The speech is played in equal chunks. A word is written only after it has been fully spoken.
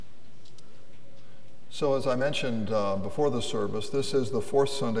So as I mentioned before the service, this is the fourth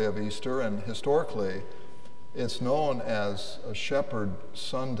Sunday of Easter, and historically it's known as a Shepherd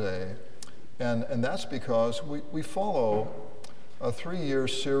Sunday, and that's because we follow a 3-year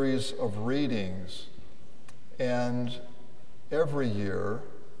series of readings, and every year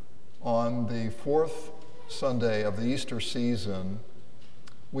on the fourth Sunday of the Easter season,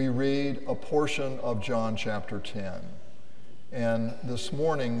 we read a portion of John chapter 10. And this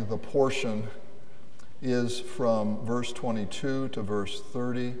morning, the portion is from verse 22 to verse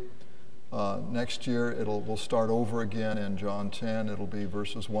 30. Next year, we'll start over again in John 10. It'll be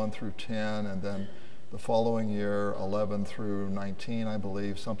verses 1 through 10, and then the following year, 11 through 19, I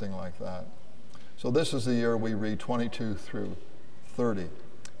believe, something like that. So this is the year we read 22 through 30.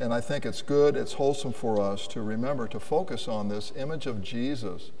 And I think it's good, it's wholesome for us to remember to focus on this image of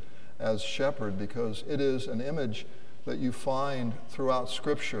Jesus as shepherd, because it is an image that you find throughout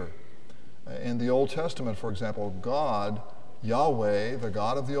Scripture. In the Old Testament, for example, God, Yahweh, the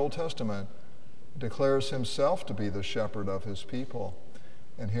God of the Old Testament, declares himself to be the shepherd of his people.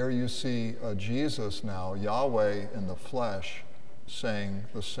 And here you see Jesus now, Yahweh in the flesh, saying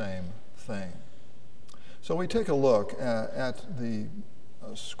the same thing. So we take a look at the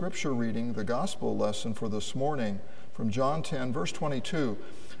scripture reading, the gospel lesson for this morning from John 10, verse 22.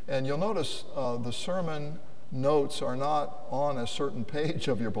 And you'll notice the sermon notes are not on a certain page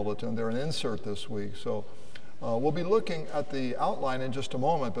of your bulletin. They're an insert this week. So we'll be looking at the outline in just a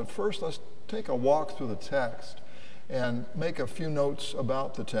moment, but first let's take a walk through the text and make a few notes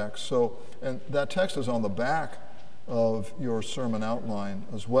about the text. And that text is on the back of your sermon outline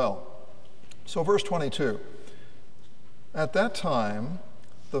as well. So verse 22, at that time,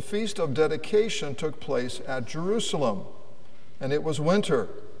 the feast of dedication took place at Jerusalem, and it was winter.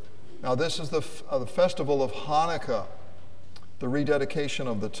 Now this is the festival of Hanukkah, the rededication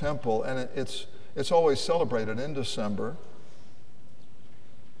of the temple, and it's always celebrated in December.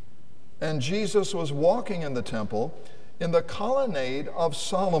 And Jesus was walking in the temple in the colonnade of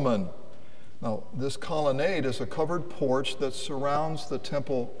Solomon. Now this colonnade is a covered porch that surrounds the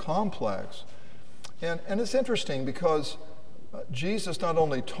temple complex. And it's interesting because Jesus not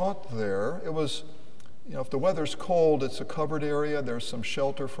only taught there, it was, if the weather's cold, it's a covered area, there's some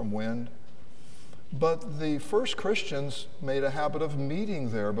shelter from wind. But the first Christians made a habit of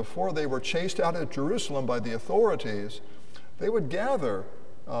meeting there. Before they were chased out of Jerusalem by the authorities, they would gather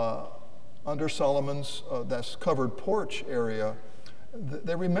under Solomon's, that's covered porch area.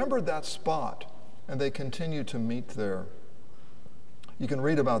 They remembered that spot, and they continued to meet there. You can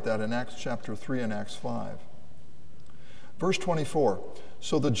read about that in Acts chapter 3 and Acts 5. Verse 24,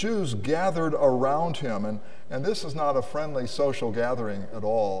 so the Jews gathered around him, and this is not a friendly social gathering at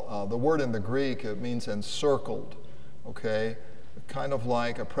all. The word in the Greek, it means encircled, okay? Kind of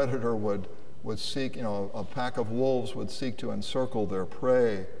like a predator would seek, a pack of wolves would seek to encircle their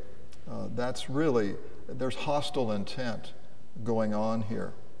prey. There's hostile intent going on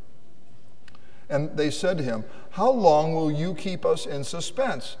here. And they said to him, how long will you keep us in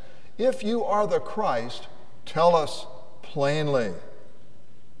suspense? If you are the Christ, tell us plainly.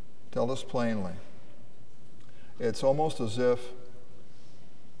 Tell us plainly. It's almost as if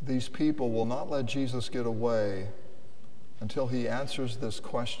these people will not let Jesus get away until he answers this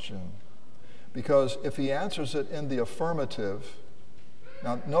question. Because if he answers it in the affirmative,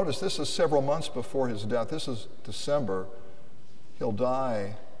 now notice this is several months before his death. This is December. He'll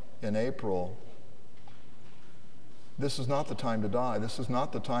die in April. This is not the time to die. This is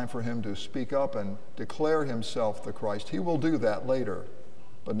not the time for him to speak up and declare himself the Christ. He will do that later,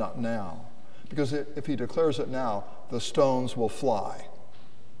 but not now. Because if he declares it now, the stones will fly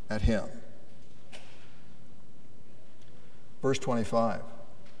at him. Verse 25,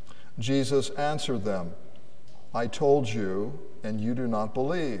 Jesus answered them, I told you, and you do not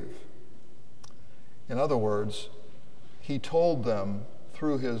believe. In other words, he told them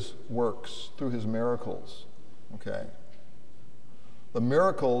through his works, through his miracles. Okay. The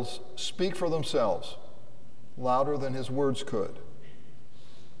miracles speak for themselves, louder than his words could.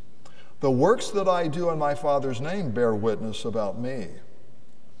 The works that I do in my Father's name bear witness about me.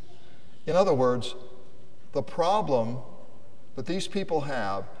 In other words, the problem that these people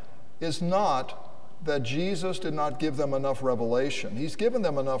have is not that Jesus did not give them enough revelation. He's given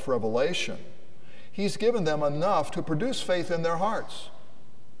them enough revelation. He's given them enough to produce faith in their hearts.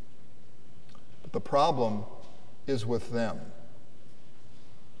 But the problem is with them.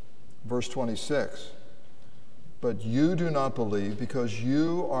 Verse 26, but you do not believe because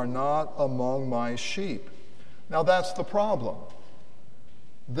you are not among my sheep. Now that's the problem.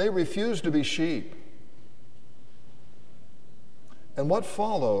 They refuse to be sheep. And what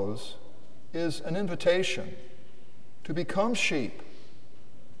follows is an invitation to become sheep.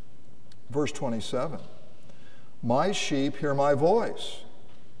 Verse 27, my sheep hear my voice.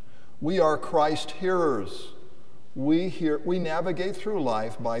 We are Christ hearers. We navigate through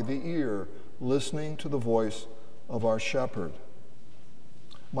life by the ear, listening to the voice of our shepherd.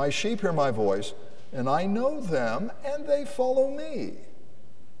 My sheep hear my voice, and I know them, and they follow me.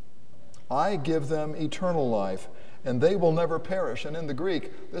 I give them eternal life, and they will never perish. And in the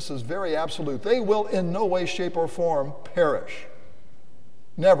Greek, this is very absolute. They will in no way, shape, or form perish.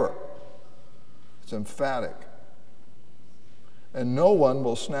 Never. It's emphatic. And no one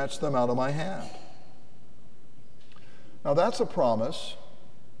will snatch them out of my hand. Now that's a promise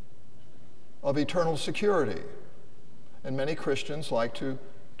of eternal security. And many Christians like to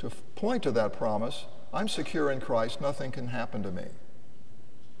point to that promise. I'm secure in Christ, nothing can happen to me.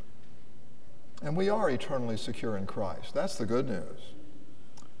 And we are eternally secure in Christ. That's the good news.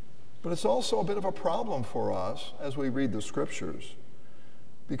 But it's also a bit of a problem for us as we read the Scriptures,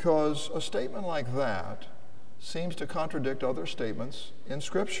 because a statement like that seems to contradict other statements in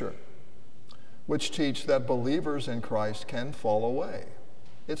Scripture, which teach that believers in Christ can fall away.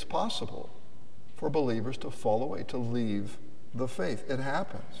 It's possible for believers to fall away, to leave the faith. It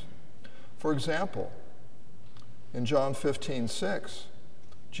happens. For example, in John 15:6,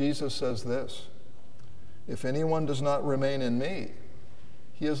 Jesus says this, if anyone does not remain in me,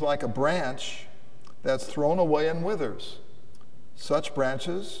 he is like a branch that's thrown away and withers. Such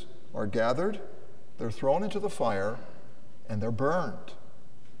branches are gathered, they're thrown into the fire, and they're burned.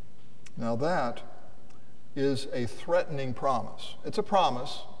 Now that is a threatening promise. It's a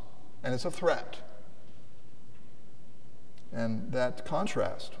promise, and it's a threat. And that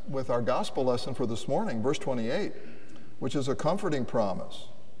contrast with our gospel lesson for this morning, verse 28, which is a comforting promise.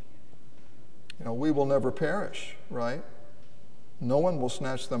 We will never perish, right? No one will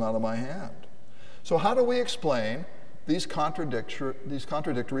snatch them out of my hand. So how do we explain these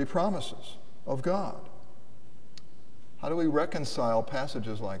contradictory promises of God? How do we reconcile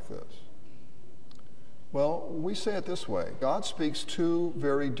passages like this? Well, we say it this way. God speaks two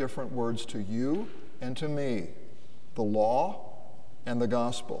very different words to you and to me, the law and the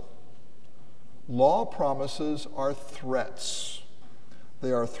gospel. Law promises are threats.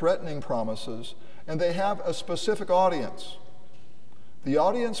 They are threatening promises, and they have a specific audience. The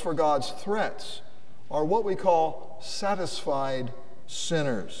audience for God's threats are what we call satisfied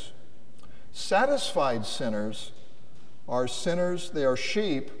sinners. Satisfied sinners are sinners, they are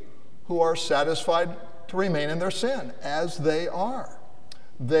sheep who are satisfied to remain in their sin as they are.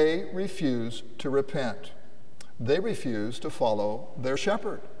 They refuse to repent. They refuse to follow their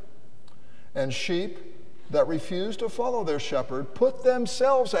shepherd. And sheep that refuse to follow their shepherd put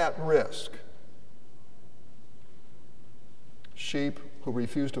themselves at risk. Sheep who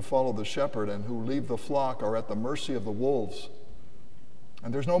refuse to follow the shepherd and who leave the flock are at the mercy of the wolves.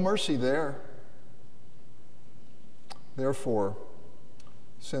 And there's no mercy there. Therefore,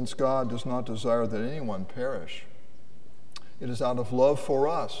 since God does not desire that anyone perish, it is out of love for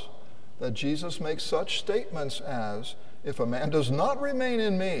us that Jesus makes such statements as, if a man does not remain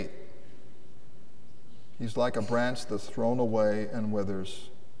in me, he's like a branch that's thrown away and withers.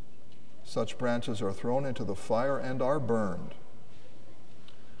 Such branches are thrown into the fire and are burned.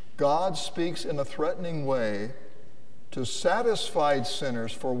 God speaks in a threatening way to satisfied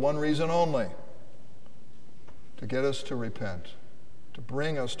sinners for one reason only: to get us to repent, to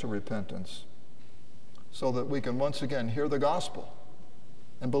bring us to repentance, so that we can once again hear the gospel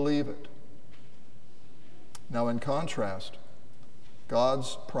and believe it. Now, in contrast,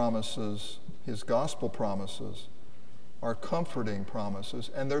 God's promises, his gospel promises, are comforting promises,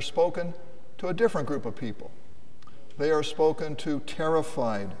 and they're spoken to a different group of people. They are spoken to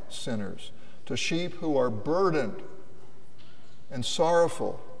terrified sinners, to sheep who are burdened and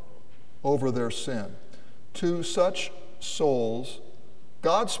sorrowful over their sin. To such souls,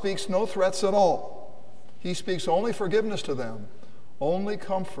 God speaks no threats at all. He speaks only forgiveness to them, only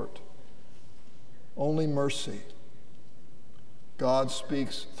comfort, only mercy. God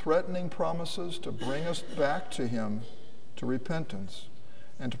speaks threatening promises to bring us back to him, to repentance,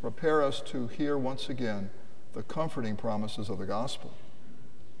 and to prepare us to hear once again the comforting promises of the gospel.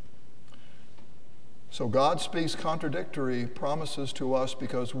 So God speaks contradictory promises to us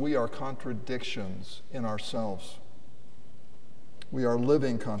because we are contradictions in ourselves. We are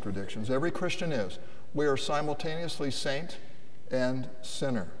living contradictions. Every Christian is. We are simultaneously saint and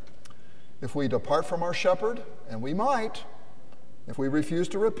sinner. If we depart from our shepherd, and we might, if we refuse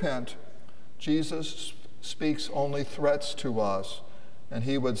to repent, Jesus speaks only threats to us. And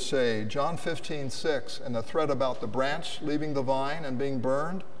he would say, John 15:6, and the threat about the branch leaving the vine and being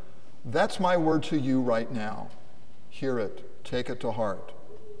burned, That's my word to you right now. Hear it. Take it to heart.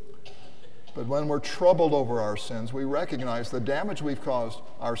 But when we're troubled over our sins, we recognize the damage we've caused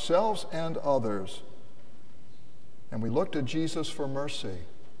ourselves and others. And we look to Jesus for mercy.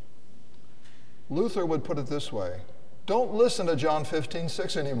 Luther would put it this way: don't listen to John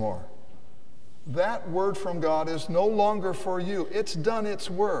 15:6 anymore. That word from God is no longer for you. It's done its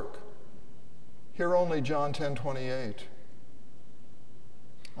work. Hear only John 10:28.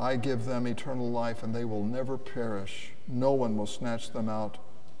 I give them eternal life, and they will never perish. No one will snatch them out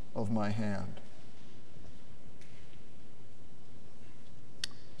of my hand.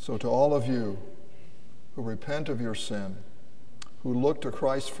 So to all of you who repent of your sin, who look to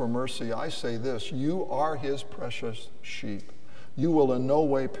Christ for mercy, I say this: you are his precious sheep. You will in no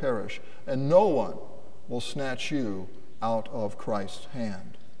way perish, and no one will snatch you out of Christ's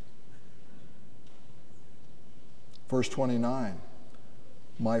hand. Verse 29,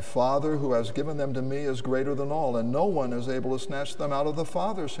 my Father who has given them to me is greater than all, and no one is able to snatch them out of the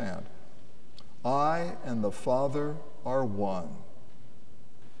Father's hand. I and the Father are one.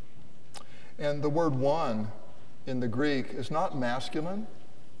 And the word one in the Greek is not masculine,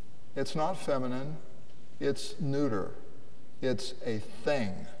 it's not feminine, it's neuter. It's a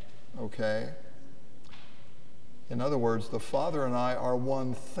thing, okay? In other words, the Father and I are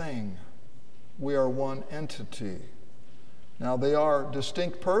one thing. We are one entity. Now, they are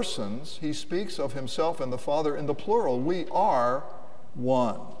distinct persons. He speaks of himself and the Father in the plural. We are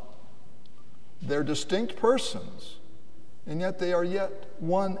one. They're distinct persons, and yet they are yet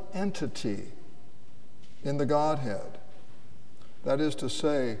one entity in the Godhead. That is to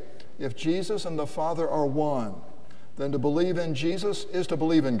say, if Jesus and the Father are one, then to believe in Jesus is to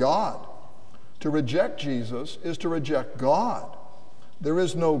believe in God. To reject Jesus is to reject God. There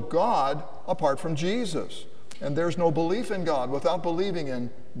is no God apart from Jesus. And there's no belief in God without believing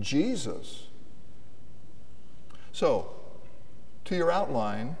in Jesus. So, to your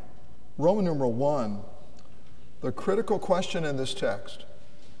outline, Roman numeral 1, the critical question in this text,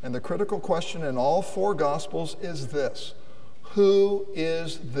 and the critical question in all four Gospels is this: who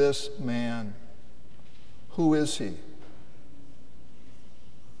is this man? Who is he?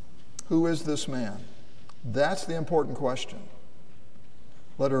 Who is this man? That's the important question.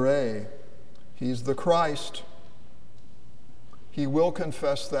 Letter A, he's the Christ. He will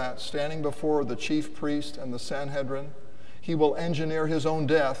confess that, standing before the chief priest and the Sanhedrin. He will engineer his own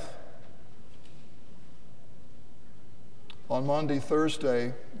death. On Maundy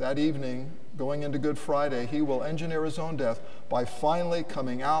Thursday, that evening, going into Good Friday, he will engineer his own death by finally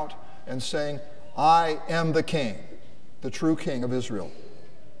coming out and saying, I am the king, the true king of Israel.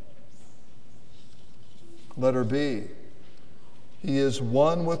 Letter B, he is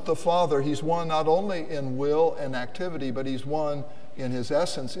one with the Father. He's one not only in will and activity, but he's one in his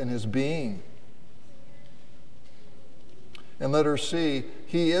essence, in his being. And letter C,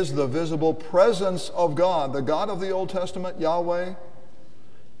 he is the visible presence of God, the God of the Old Testament, Yahweh.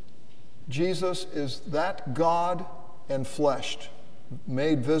 Jesus is that God enfleshed,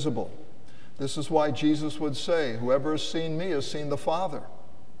 made visible. This is why Jesus would say, whoever has seen me has seen the Father.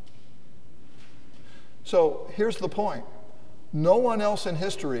 So here's the point. No one else in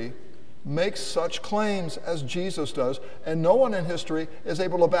history makes such claims as Jesus does, and no one in history is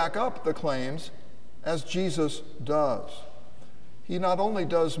able to back up the claims as Jesus does. He not only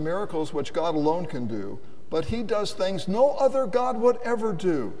does miracles which God alone can do, but he does things no other God would ever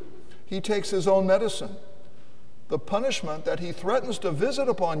do. He takes his own medicine. The punishment that he threatens to visit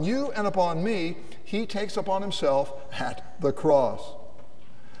upon you and upon me, he takes upon himself at the cross.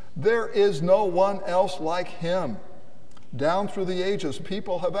 There is no one else like him. Down through the ages,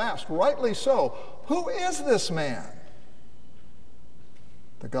 people have asked, rightly so, who is this man?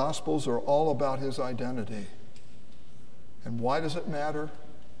 The Gospels are all about his identity. And why does it matter?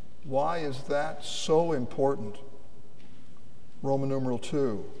 Why is that so important? Roman numeral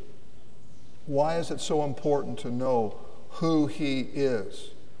 2. Why is it so important to know who he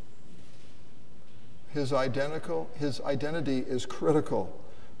is? His identity is critical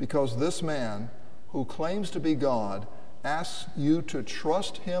because this man who claims to be God asks you to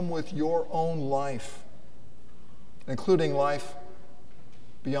trust him with your own life, including life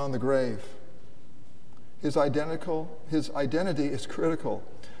beyond the grave. His identity is critical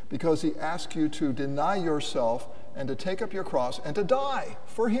because he asks you to deny yourself and to take up your cross and to die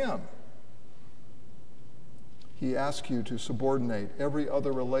for him. He asks you to subordinate every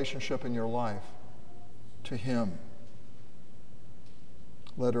other relationship in your life to him.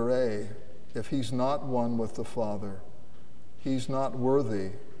 Letter A, if he's not one with the Father, he's not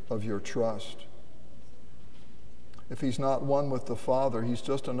worthy of your trust. If he's not one with the Father, he's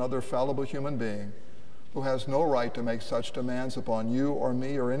just another fallible human being who has no right to make such demands upon you or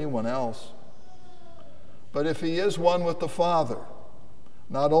me or anyone else. But if he is one with the Father,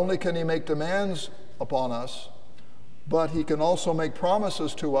 not only can he make demands upon us, but he can also make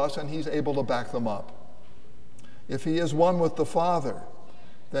promises to us, and he's able to back them up. If he is one with the Father,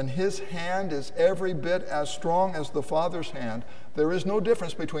 then his hand is every bit as strong as the Father's hand. There is no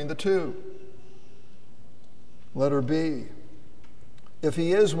difference between the two. Letter B. If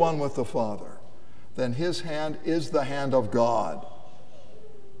he is one with the Father, then his hand is the hand of God.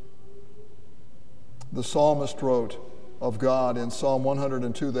 The psalmist wrote of God in Psalm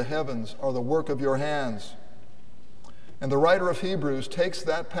 102, "The heavens are the work of your hands." And the writer of Hebrews takes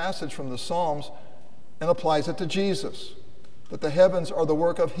that passage from the Psalms and applies it to Jesus, that the heavens are the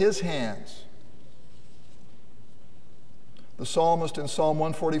work of his hands. The psalmist in Psalm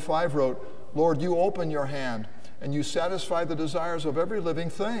 145 wrote, "Lord, you open your hand and you satisfy the desires of every living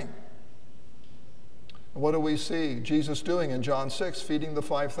thing." And what do we see Jesus doing in John 6, feeding the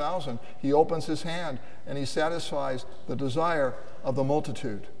 5,000? He opens his hand and he satisfies the desire of the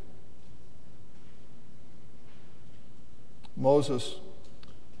multitude. Moses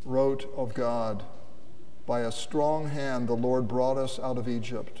wrote of God, "By a strong hand the Lord brought us out of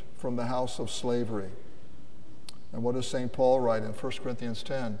Egypt from the house of slavery." And what does St. Paul write in 1 Corinthians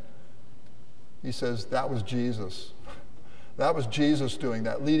 10? He says, that was Jesus. That was Jesus doing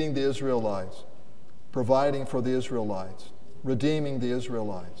that, leading the Israelites, providing for the Israelites, redeeming the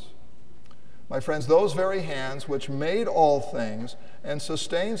Israelites. My friends, those very hands which made all things and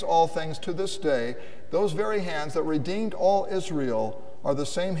sustains all things to this day, those very hands that redeemed all Israel are the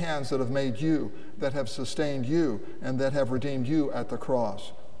same hands that have made you, that have sustained you, and that have redeemed you at the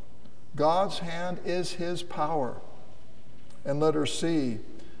cross. God's hand is his power. And letter C,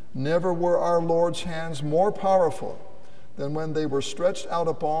 never were our Lord's hands more powerful than when they were stretched out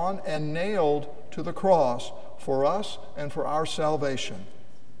upon and nailed to the cross for us and for our salvation.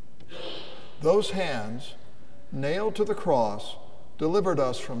 Those hands, nailed to the cross, delivered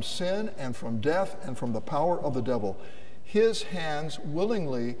us from sin and from death and from the power of the devil. His hands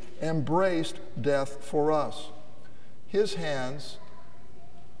willingly embraced death for us. His hands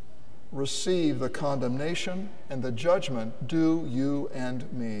receive the condemnation and the judgment due you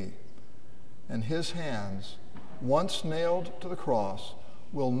and me. And his hands, once nailed to the cross,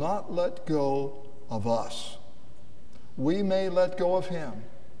 will not let go of us. We may let go of him,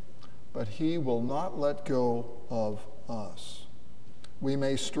 but he will not let go of us. We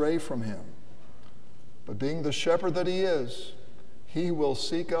may stray from him, but being the shepherd that he is, he will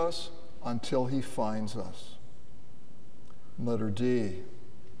seek us until he finds us. Letter D,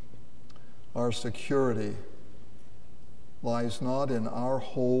 our security lies not in our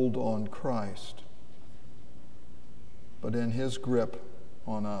hold on Christ, but in his grip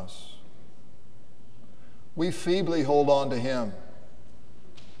on us. We feebly hold on to him.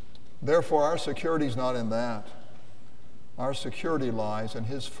 Therefore, our security is not in that. Our security lies in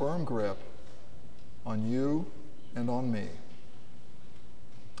his firm grip on you and on me.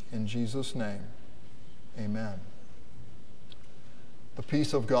 In Jesus' name, amen. The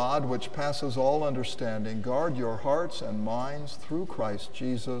peace of God, which passes all understanding, guard your hearts and minds through Christ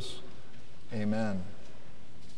Jesus. Amen.